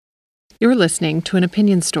You're listening to an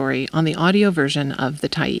opinion story on the audio version of The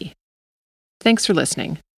Tyee. Thanks for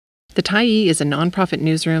listening. The Tyee is a nonprofit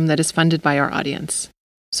newsroom that is funded by our audience.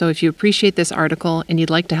 So if you appreciate this article and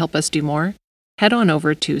you'd like to help us do more, head on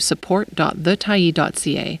over to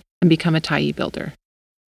support.thetyee.ca and become a Tyee builder.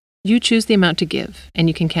 You choose the amount to give, and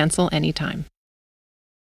you can cancel anytime.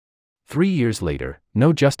 3 years later,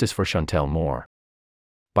 no justice for Chantel Moore.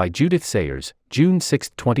 By Judith Sayers, June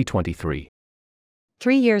 6, 2023.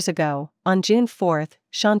 3 years ago, on June 4,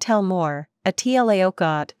 Chantel Moore, a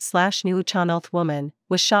Tlaokot/New woman,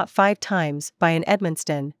 was shot 5 times by an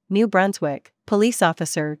Edmundston, New Brunswick, police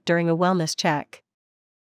officer during a wellness check.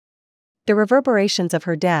 The reverberations of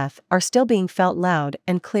her death are still being felt loud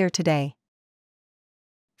and clear today.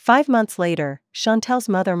 5 months later, Chantel's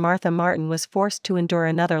mother Martha Martin was forced to endure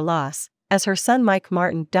another loss, as her son Mike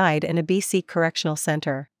Martin died in a BC correctional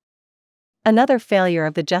centre. Another failure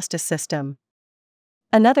of the justice system.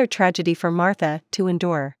 Another tragedy for Martha to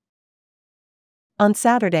endure. On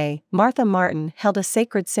Saturday, Martha Martin held a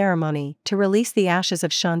sacred ceremony to release the ashes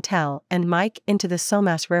of Chantel and Mike into the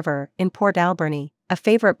Somas River in Port Alberni, a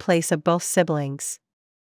favorite place of both siblings.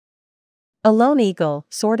 A lone eagle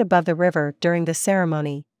soared above the river during the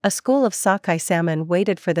ceremony. A school of sockeye salmon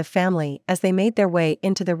waited for the family as they made their way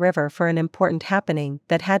into the river for an important happening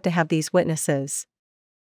that had to have these witnesses.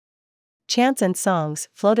 Chants and songs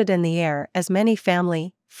floated in the air as many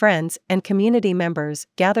family, friends, and community members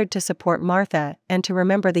gathered to support Martha and to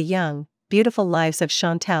remember the young, beautiful lives of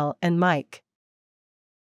Chantel and Mike.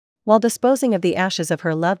 While disposing of the ashes of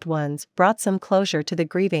her loved ones brought some closure to the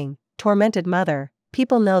grieving, tormented mother,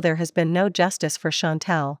 people know there has been no justice for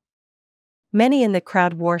Chantel. Many in the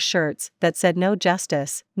crowd wore shirts that said "No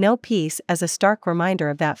justice, no peace" as a stark reminder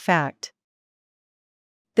of that fact.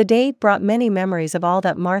 The day brought many memories of all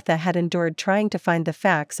that Martha had endured trying to find the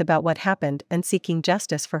facts about what happened and seeking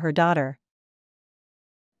justice for her daughter.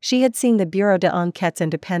 She had seen the Bureau d'Enquêtes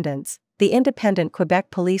Indépendants, the independent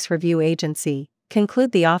Quebec police review agency,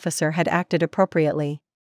 conclude the officer had acted appropriately.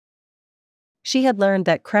 She had learned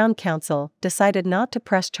that Crown Counsel decided not to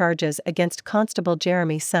press charges against Constable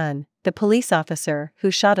Jeremy Sun, the police officer who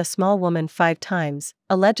shot a small woman 5 times,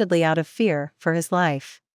 allegedly out of fear for his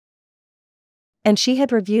life. And she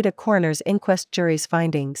had reviewed a coroner's inquest jury's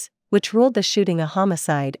findings, which ruled the shooting a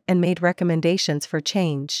homicide and made recommendations for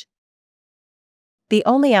change. The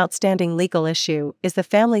only outstanding legal issue is the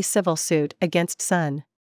family's civil suit against Sun.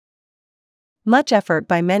 Much effort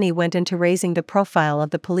by many went into raising the profile of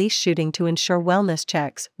the police shooting to ensure wellness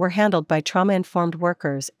checks were handled by trauma-informed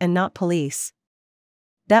workers and not police.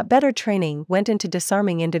 That better training went into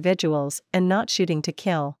disarming individuals and not shooting to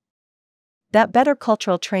kill. That better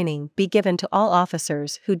cultural training be given to all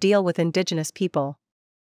officers who deal with Indigenous people.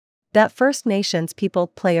 That First Nations people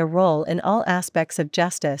play a role in all aspects of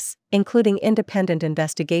justice, including independent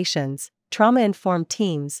investigations, trauma-informed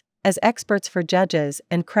teams, as experts for judges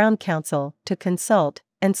and Crown Counsel to consult,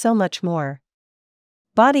 and so much more.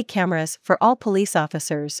 Body cameras for all police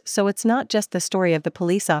officers so it's not just the story of the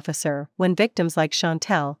police officer when victims like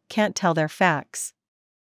Chantel can't tell their facts.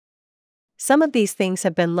 Some of these things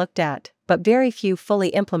have been looked at, but very few fully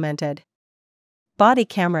implemented. Body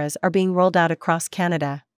cameras are being rolled out across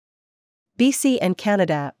Canada. BC and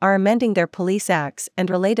Canada are amending their police acts and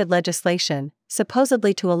related legislation,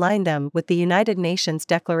 supposedly to align them with the United Nations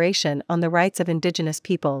Declaration on the Rights of Indigenous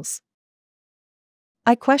Peoples.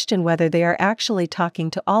 I question whether they are actually talking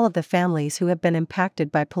to all of the families who have been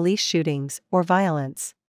impacted by police shootings or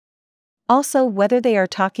violence. Also, whether they are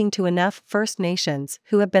talking to enough First Nations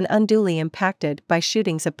who have been unduly impacted by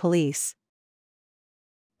shootings of police.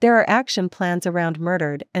 There are action plans around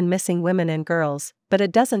murdered and missing women and girls, but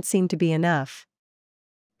it doesn't seem to be enough.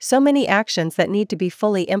 So many actions that need to be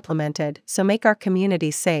fully implemented so make our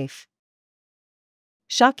communities safe.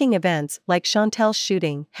 Shocking events like Chantel's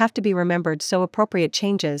shooting have to be remembered so appropriate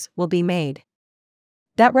changes will be made.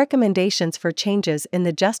 That recommendations for changes in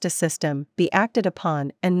the justice system be acted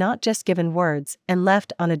upon and not just given words and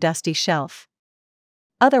left on a dusty shelf.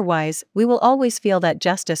 Otherwise, we will always feel that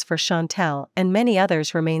justice for Chantel and many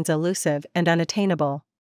others remains elusive and unattainable.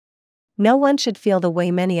 No one should feel the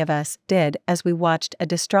way many of us did as we watched a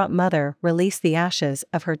distraught mother release the ashes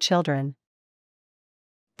of her children.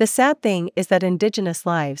 The sad thing is that Indigenous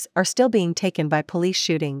lives are still being taken by police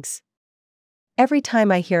shootings. Every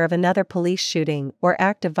time I hear of another police shooting or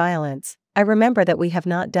act of violence, I remember that we have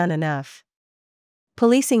not done enough.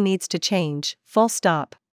 Policing needs to change, full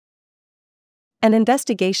stop. An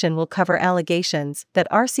investigation will cover allegations that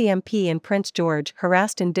RCMP in Prince George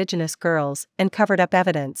harassed Indigenous girls and covered up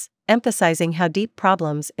evidence, emphasizing how deep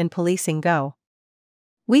problems in policing go.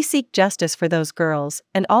 We seek justice for those girls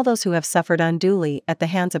and all those who have suffered unduly at the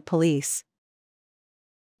hands of police.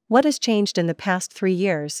 What has changed in the past 3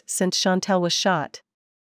 years since Chantel was shot?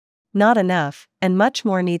 Not enough, and much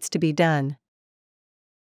more needs to be done.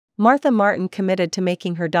 Martha Martin committed to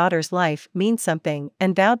making her daughter's life mean something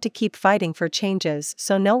and vowed to keep fighting for changes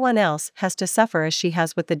so no one else has to suffer as she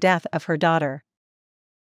has with the death of her daughter.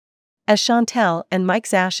 As Chantel and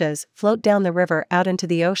Mike's ashes float down the river out into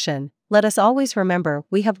the ocean, let us always remember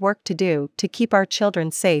we have work to do to keep our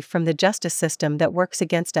children safe from the justice system that works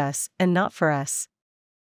against us and not for us.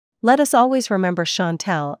 Let us always remember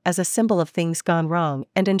Chantel as a symbol of things gone wrong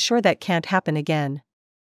and ensure that can't happen again.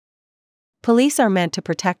 Police are meant to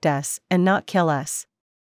protect us and not kill us.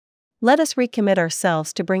 Let us recommit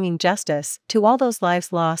ourselves to bringing justice to all those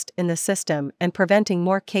lives lost in the system and preventing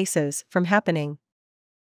more cases from happening.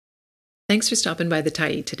 Thanks for stopping by the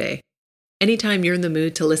Tyee today. Anytime you're in the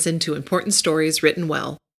mood to listen to important stories written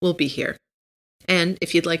well, we'll be here. And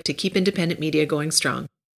if you'd like to keep independent media going strong,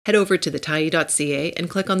 head over to thetyee.ca and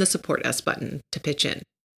click on the Support Us button to pitch in.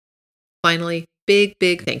 Finally, big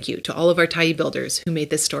thank you to all of our Tyee builders who made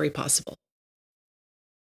this story possible.